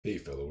Hey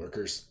fellow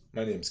workers,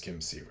 my name's Kim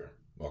Seaver.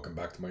 Welcome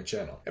back to my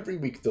channel. Every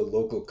week the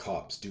local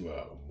cops do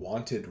a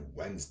Wanted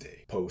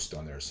Wednesday post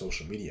on their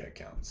social media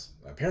accounts.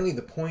 Apparently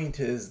the point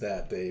is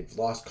that they've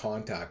lost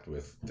contact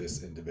with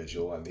this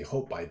individual and they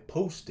hope by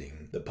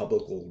posting the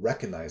public will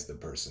recognize the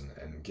person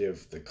and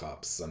give the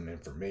cops some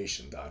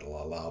information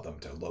that'll allow them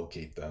to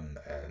locate them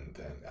and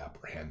then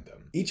apprehend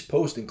them. Each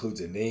post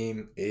includes a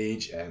name,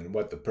 age, and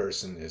what the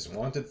person is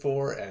wanted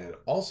for, and it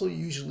also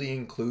usually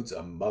includes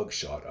a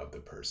mugshot of the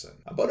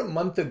person. About a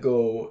month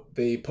ago,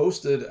 they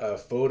posted a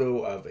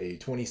photo of a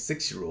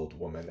 26-year-old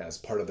woman as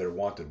part of their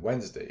Wanted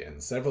Wednesday,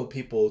 and several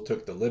people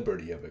took the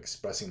liberty of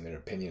expressing their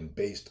opinion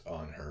based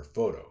on her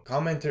photo.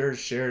 Commenters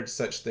shared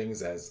such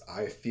things as,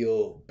 "I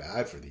feel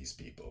bad for these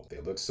people.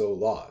 They look so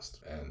lost,"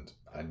 and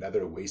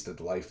 "another wasted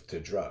life to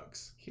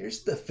drugs."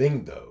 Here's the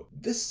thing though,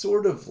 this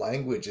sort of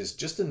language is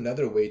just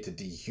another way to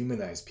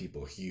dehumanize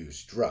people who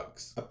use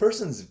drugs. A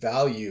person's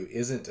value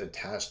isn't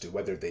attached to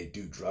whether they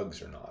do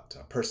drugs or not.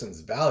 A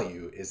person's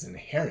value is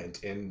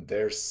inherent in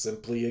their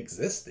simply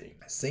existing.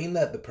 Saying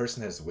that the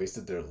person has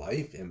wasted their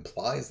life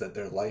implies that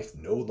their life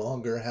no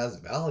longer has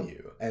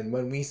value. And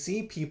when we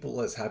see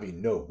people as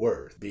having no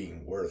worth,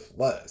 being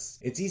worthless,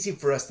 it's easy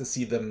for us to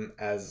see them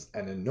as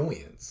an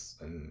annoyance,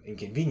 an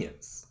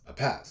inconvenience, a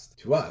past.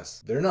 To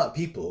us, they're not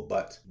people,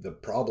 but the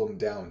problem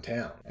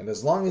downtown. And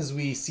as long as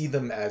we see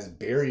them as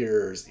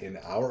barriers in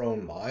our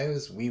own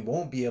lives, we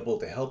won't be able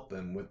to help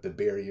them with the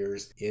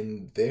barriers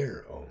in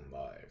their own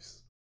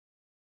lives.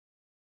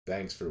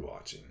 Thanks for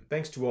watching.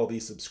 Thanks to all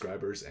these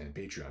subscribers and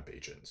Patreon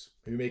patrons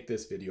who make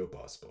this video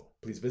possible.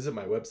 Please visit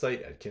my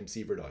website at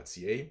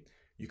kimseaver.ca.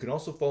 You can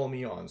also follow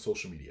me on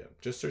social media.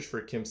 Just search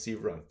for Kim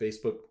Seaver on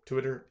Facebook,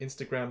 Twitter,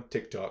 Instagram,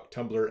 TikTok,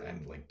 Tumblr,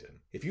 and LinkedIn.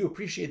 If you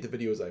appreciate the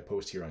videos I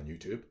post here on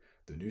YouTube,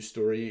 the news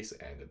stories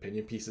and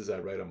opinion pieces I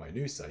write on my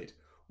news site,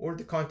 or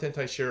the content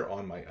I share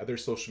on my other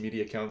social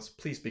media accounts,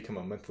 please become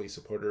a monthly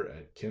supporter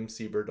at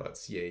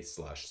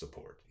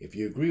kimseaver.ca/support. If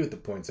you agree with the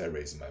points I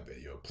raise in my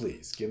video,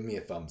 please give me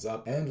a thumbs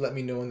up and let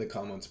me know in the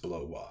comments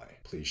below why.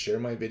 Please share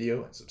my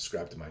video and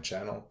subscribe to my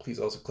channel. Please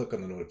also click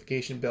on the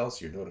notification bell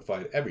so you're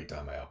notified every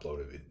time I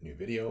upload a new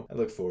video. I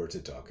look forward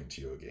to talking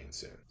to you again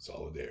soon.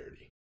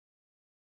 Solidarity.